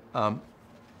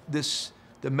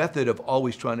 The method of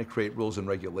always trying to create rules and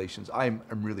regulations, I'm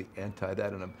really anti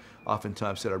that, and I'm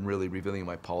oftentimes said I'm really revealing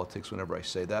my politics whenever I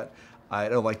say that. I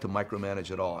don't like to micromanage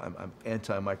at all. I'm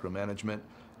anti-micromanagement.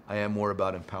 I am more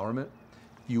about empowerment.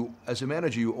 As a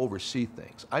manager, you oversee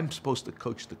things. I'm supposed to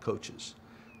coach the coaches.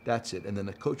 That's it. And then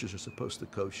the coaches are supposed to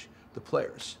coach the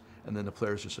players. And then the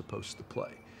players are supposed to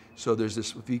play. So there's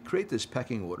this, if you create this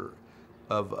pecking order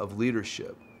of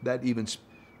leadership, that's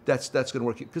going to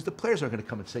work, because the players aren't going to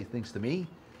come and say things to me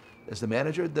as the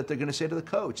manager that they're going to say to the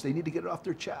coach. They need to get it off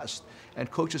their chest, and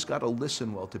coaches got to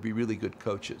listen well to be really good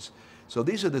coaches. So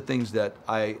these are the things that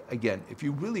again, if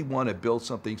you really want to build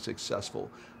something successful,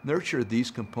 nurture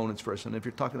these components first. And if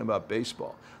you're talking about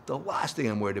baseball, the last thing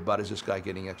I'm worried about is this guy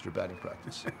getting extra batting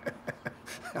practice.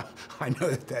 I know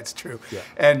that's true. Yeah.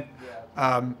 And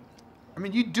I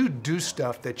mean, you do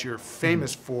stuff that you're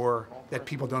famous for that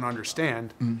people don't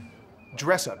understand.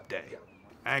 Dress-up day,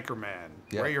 Anchorman,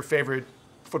 wear your favorite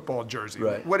football jersey,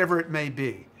 Right. whatever it may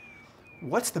be.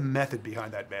 What's the method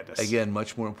behind that madness? Again,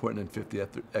 much more important than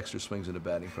 50 extra swings in a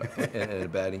batting in a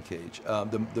batting cage.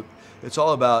 It's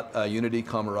all about unity,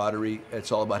 camaraderie.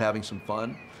 It's all about having some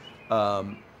fun.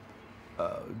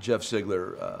 Jeff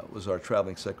Ziegler was our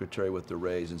traveling secretary with the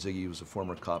Rays, and Ziggy was a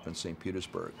former cop in St.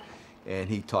 Petersburg. And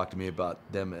he talked to me about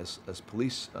them as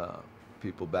police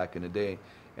people back in the day.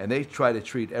 And they try to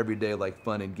treat every day like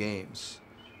fun and games.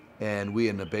 And we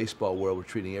in the baseball world, we're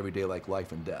treating every day like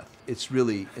life and death. It's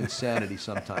really insanity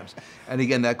sometimes. And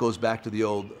again, that goes back to the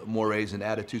old mores and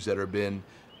attitudes that have been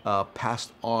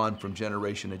passed on from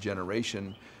generation to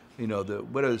generation. You know,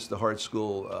 what is the Hart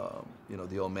School, you know,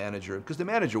 the old manager, because the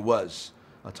manager was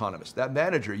autonomous. That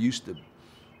manager he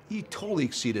totally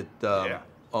exceeded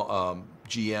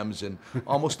GMs and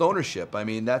almost ownership. I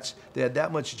mean, they had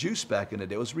that much juice back in the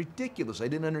day. It was ridiculous. I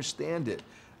didn't understand it.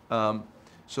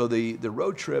 So the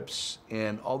road trips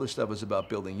and all this stuff was about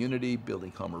building unity,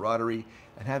 building camaraderie,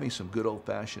 and having some good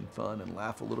old-fashioned fun and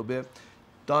laugh a little bit.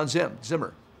 Don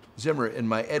Zimmer in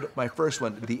my first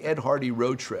one, the Ed Hardy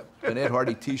road trip, and Ed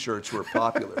Hardy T-shirts were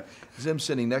popular. Zim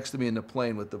sitting next to me in the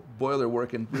plane with the boiler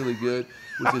working really good,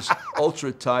 with his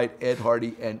ultra-tight Ed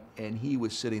Hardy, and he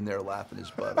was sitting there laughing his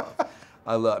butt off.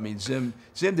 I mean, Zim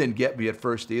didn't get me at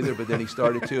first either, but then he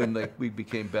started to, and we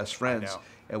became best friends.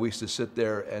 And we used to sit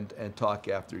there and talk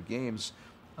after games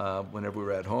whenever we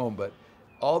were at home. But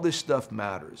all this stuff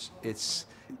matters. Just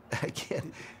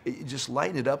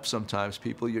lighten it up sometimes,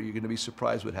 people. You're going to be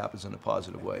surprised what happens in a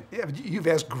positive way. Yeah, but you've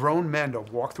asked grown men to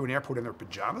walk through an airport in their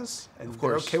pajamas? And of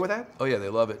course. They're okay with that? Oh, yeah, they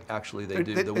love it. Actually, they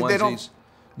do. The They don't, onesies.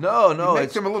 No, you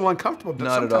make them a little uncomfortable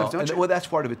not sometimes, at all. don't you? Well, that's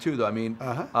part of it too, though. I mean,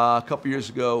 a couple years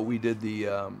ago, we did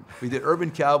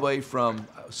Urban Cowboy from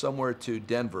somewhere to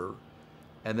Denver,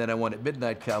 and then I wanted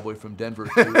Midnight Cowboy from Denver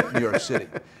to New York City.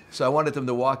 So I wanted them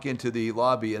to walk into the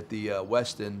lobby at the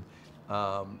Westin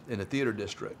in the theater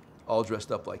district, all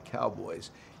dressed up like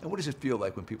cowboys. And what does it feel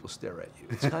like when people stare at you?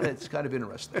 It's kind of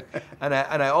interesting. And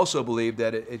I also believe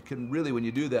that it can really, when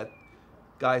you do that,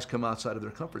 guys come outside of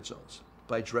their comfort zones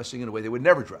by dressing in a way they would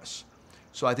never dress.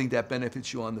 So I think that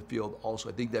benefits you on the field also.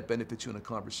 I think that benefits you in a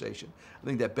conversation. I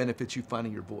think that benefits you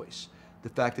finding your voice. The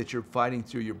fact that you're fighting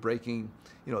through, you're breaking,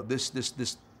 you know, this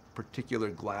particular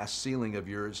glass ceiling of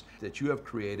yours that you have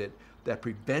created that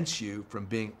prevents you from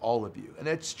being all of you. And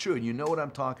that's true, and you know what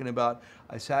I'm talking about.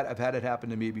 I've had it happen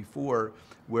to me before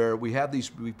where we have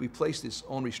we place this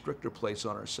own restrictor plates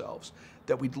on ourselves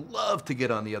that we'd love to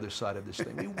get on the other side of this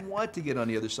thing. We want to get on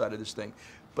the other side of this thing,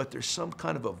 but there's some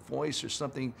kind of a voice or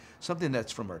something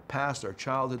that's from our past, our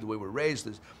childhood, the way we're raised,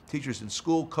 as teachers in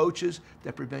school, coaches,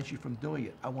 that prevents you from doing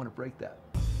it. I want to break that.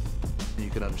 And you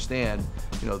can understand,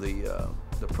 you know, the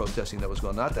protesting that was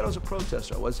going on. Not that I was a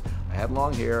protester. I had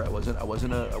long hair. I wasn't a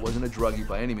druggie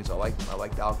by any means. I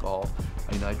liked alcohol.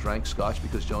 I drank scotch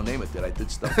because Joe Namath did. I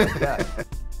did stuff like that.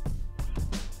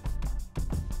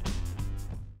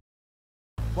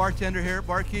 Bartender here,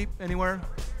 barkeep, anywhere?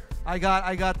 I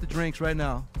got the drinks right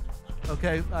now.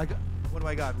 Okay, what do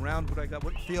I got? Round? What do I got?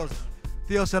 What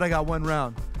Theo said I got 1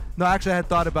 round. No, actually I had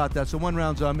thought about that, so 1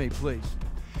 round's on me, please.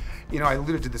 You know, I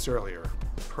alluded to this earlier,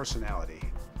 personality.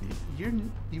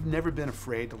 You've never been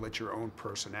afraid to let your own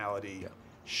personality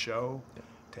show,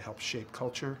 to help shape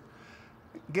culture.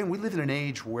 Again, we live in an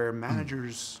age where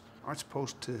managers aren't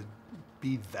supposed to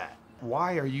be that.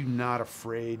 Why are you not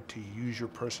afraid to use your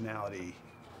personality,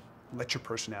 let your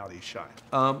personality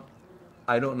shine?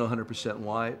 I don't know 100%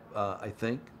 why. I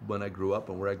think when I grew up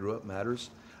and where I grew up matters.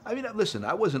 I mean, listen,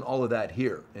 I wasn't all of that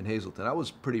here in Hazleton. I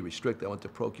was pretty restricted. I went to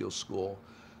parochial school.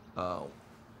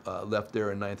 Left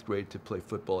there in 9th grade to play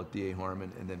football at D.A.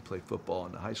 Harmon and then play football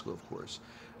in the high school, of course.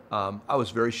 I was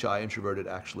very shy, introverted,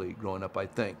 actually, growing up, I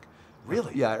think.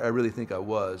 Really? Yeah, I really think I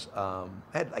was. I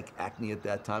had like acne at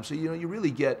that time. So, you know, you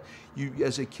really get,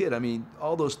 as a kid, I mean,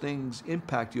 all those things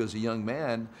impact you as a young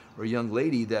man or a young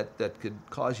lady that could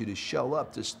cause you to shell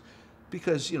up just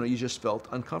because, you know, you just felt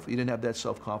uncomfortable. You didn't have that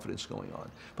self-confidence going on.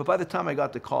 But by the time I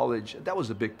got to college, that was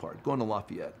a big part, going to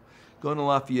Lafayette. Going to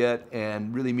Lafayette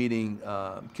and really meeting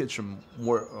kids from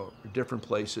more different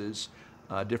places,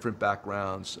 different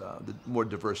backgrounds, the more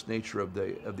diverse nature of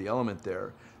the element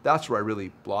there. That's where I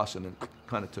really blossomed and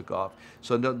kind of took off.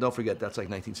 So don't forget, that's like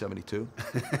 1972.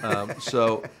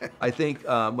 So I think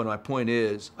what my point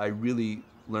is, I really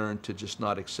learned to just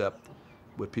not accept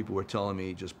what people were telling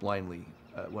me just blindly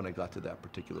when I got to that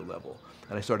particular level.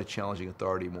 And I started challenging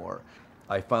authority more.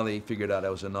 I finally figured out I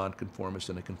was a nonconformist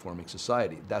in a conforming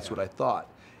society. That's what I thought.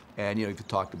 And, you know, you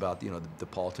talked about, you know, the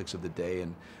politics of the day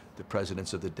and the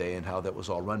presidents of the day and how that was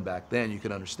all run back then, you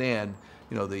can understand,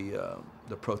 you know,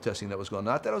 the protesting that was going on.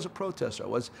 Not that I was a protester.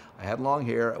 I had long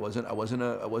hair. I wasn't a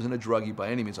druggie by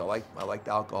any means. I liked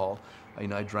alcohol.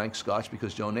 I drank scotch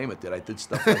because Joe Namath did. I did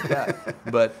stuff like that.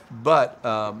 but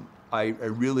I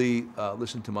really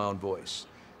listened to my own voice,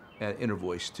 and inner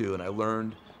voice too, and I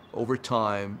learned over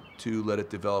time to let it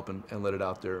develop and let it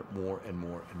out there more and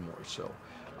more and more. So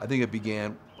I think it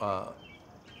began,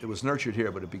 it was nurtured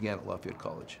here, but it began at Lafayette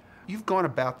College. You've gone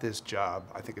about this job,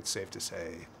 I think it's safe to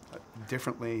say,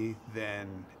 differently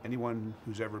than anyone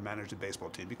who's ever managed a baseball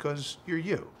team, because you're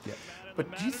you. Yeah.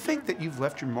 But do you think that you've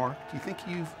left your mark? Do you think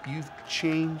you've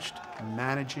changed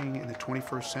managing in the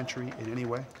 21st century in any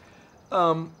way?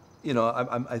 You know,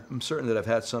 I'm certain that I've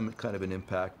had some kind of an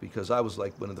impact, because I was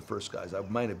like one of the first guys. I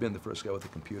might have been the first guy with a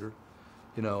computer.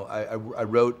 You know, I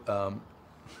wrote, I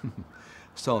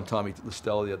was telling Tommy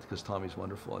Listelli, because Tommy's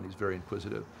wonderful and he's very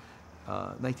inquisitive.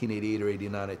 1988 or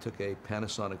 89, I took a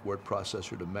Panasonic word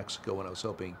processor to Mexico when I was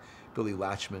helping Billy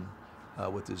Latchman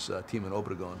with his team in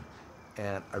Obregon.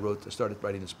 And I started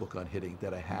writing this book on hitting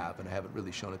that I have, and I haven't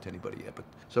really shown it to anybody yet. But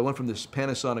so I went from this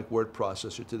Panasonic word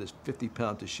processor to this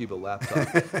 50-pound Toshiba laptop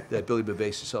that Billy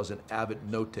Bavasi sells, an avid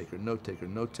note-taker.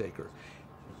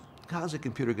 How's a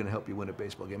computer going to help you win a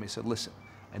baseball game? He said, listen,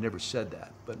 I never said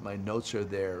that, but my notes are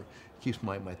there, keeps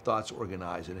my thoughts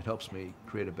organized, and it helps me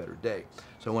create a better day.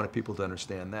 So I wanted people to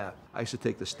understand that. I used to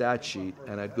take the stat sheet,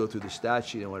 and I'd go through the stat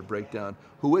sheet, and I'd break down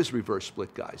who is reverse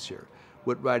split guys here.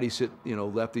 What righties hit, you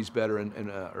know, lefties better,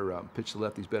 or pitch to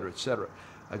lefties better, etc.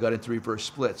 I got into reverse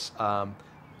splits.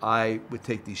 I would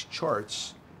take these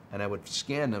charts and I would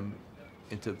scan them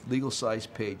into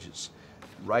legal-sized pages,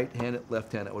 right-handed,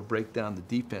 left-handed. I would break down the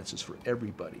defenses for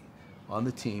everybody on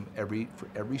the team, for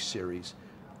every series.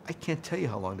 I can't tell you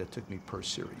how long that took me per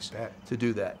series to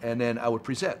do that. And then I would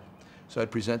present. So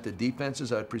I'd present the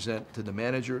defenses. I'd present to the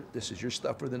manager, this is your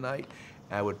stuff for the night.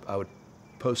 I would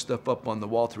post stuff up on the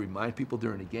wall to remind people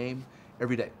during the game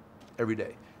every day.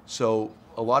 So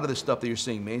a lot of the stuff that you're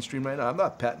seeing mainstream right now, I'm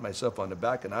not patting myself on the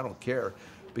back, and I don't care,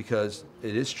 because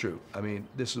it is true. I mean,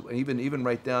 this is even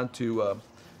right down to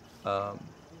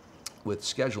with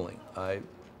scheduling. I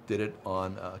did it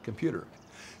on a computer.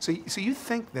 So you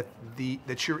think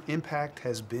that your impact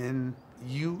has been,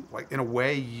 like in a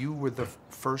way, you were the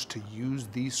first to use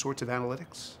these sorts of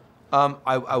analytics?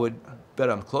 I would bet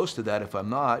I'm close to that. If I'm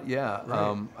not, yeah,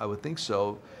 right. I would think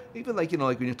so. Even like, you know,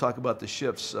 like when you talk about the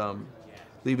shifts,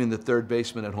 leaving the third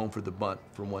baseman at home for the bunt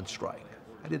from one strike.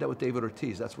 I did that with David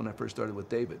Ortiz. That's when I first started with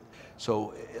David.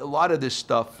 So a lot of this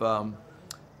stuff,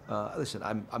 listen,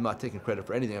 I'm not taking credit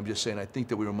for anything. I'm just saying I think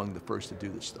that we were among the first to do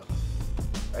this stuff.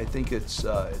 I think it's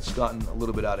gotten a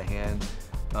little bit out of hand.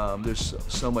 There's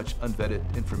so much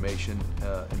unvetted information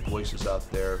and voices out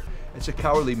there. It's a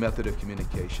cowardly method of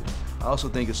communication. I also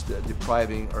think it's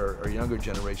depriving our younger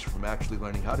generation from actually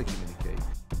learning how to communicate.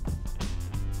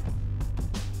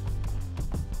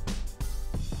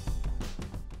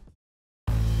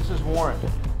 This is Warren.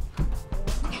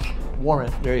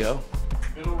 Warren, there you go.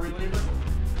 Middle reliever?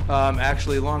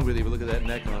 Actually, long reliever. Look at that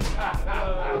neck on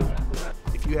it.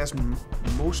 If you ask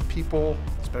most people,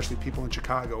 especially people in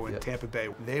Chicago and Tampa Bay,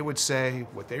 they would say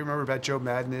what they remember about Joe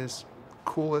Maddon is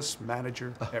coolest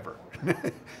manager ever.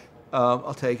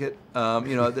 I'll take it.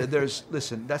 You know,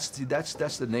 listen, that's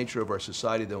the nature of our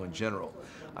society, though, in general.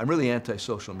 I'm really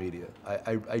anti-social media.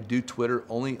 I do Twitter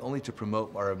only to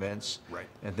promote our events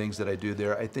and things that I do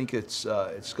there. I think it's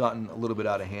gotten a little bit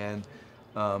out of hand.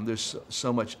 There's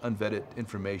so much unvetted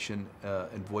information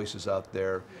and voices out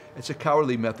there. It's a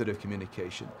cowardly method of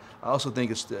communication. I also think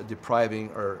it's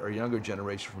depriving our younger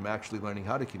generation from actually learning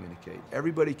how to communicate.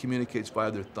 Everybody communicates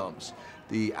via their thumbs.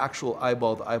 The actual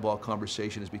eyeball-to-eyeball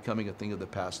conversation is becoming a thing of the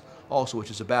past also,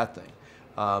 which is a bad thing.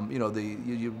 You know,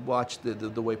 you watch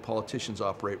the way politicians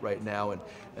operate right now,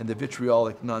 and the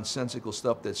vitriolic, nonsensical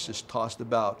stuff that's just tossed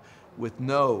about with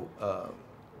no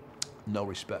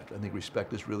respect. I think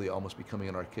respect is really almost becoming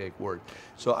an archaic word.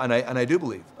 So, and I do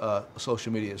believe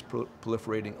social media is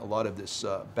proliferating a lot of this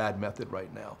bad method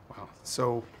right now. Wow.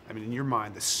 So, I mean, in your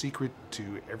mind, the secret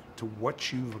to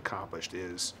what you've accomplished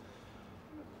is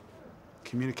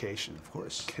communication, of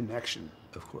course, connection,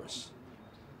 of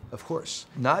course,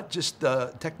 not just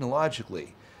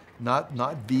technologically, not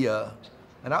via.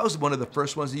 And I was one of the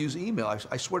first ones to use email.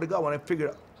 I swear to God, when I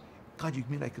figured, God, you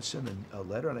mean I could send a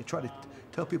letter? And I tried to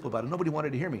tell people about it. Nobody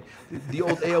wanted to hear me. The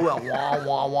old AOL wah,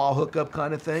 wah, wah hookup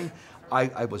kind of thing.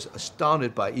 I was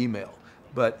astounded by email.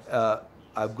 But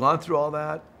I've gone through all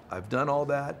that. I've done all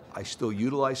that. I still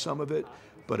utilize some of it.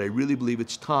 But I really believe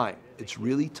it's time. It's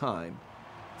really time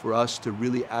for us to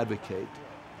really advocate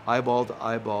eyeball to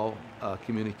eyeball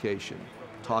communication,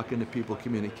 talking to people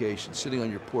communication, sitting on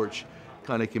your porch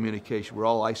kind of communication. We're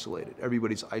all isolated.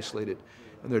 Everybody's isolated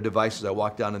in their devices. I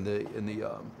walked down in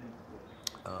the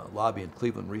lobby in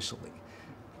Cleveland recently.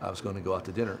 I was going to go out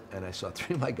to dinner, and I saw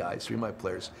three of my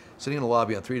players, sitting in the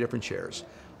lobby on 3 different chairs,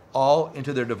 all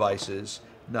into their devices,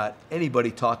 not anybody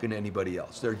talking to anybody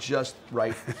else. They're just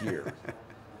right here.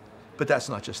 But that's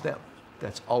not just them.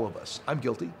 That's all of us. I'm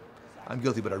guilty,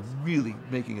 but I'm really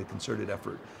making a concerted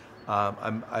effort. I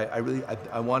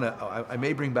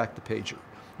may bring back the pager,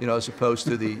 as opposed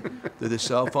to the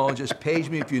cell phone. Just page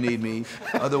me if you need me.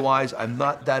 Otherwise, I'm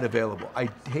not that available. I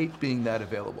hate being that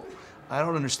available. I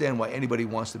don't understand why anybody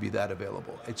wants to be that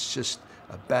available. It's just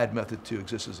a bad method to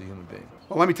exist as a human being.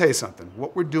 Well, let me tell you something.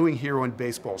 What we're doing here on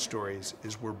Baseball Stories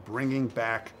is we're bringing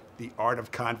back the art of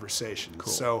conversation.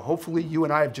 Cool. So hopefully you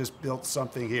and I have just built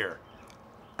something here.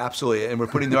 Absolutely, and we're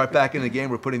putting the art back in the game.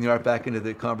 We're putting the art back into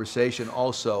the conversation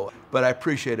also. But I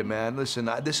appreciate it, man. Listen,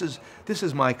 this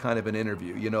is my kind of an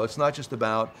interview. It's not just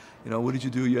about what did you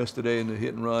do yesterday in the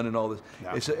hit and run and all this.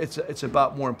 No. It's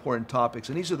about more important topics,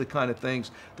 and these are the kind of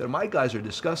things that my guys are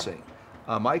discussing.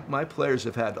 My players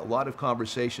have had a lot of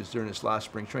conversations during this last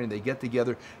spring training. They get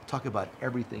together, talk about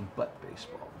everything but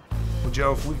baseball. Well,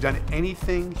 Joe, if we've done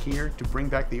anything here to bring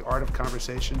back the art of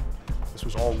conversation, this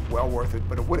was all well worth it,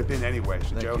 but it would have been anyway.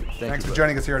 So, Joe, thanks for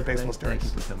joining us here at Baseball Stories.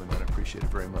 Thank you for coming, man. I appreciate it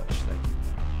very much. Thank you.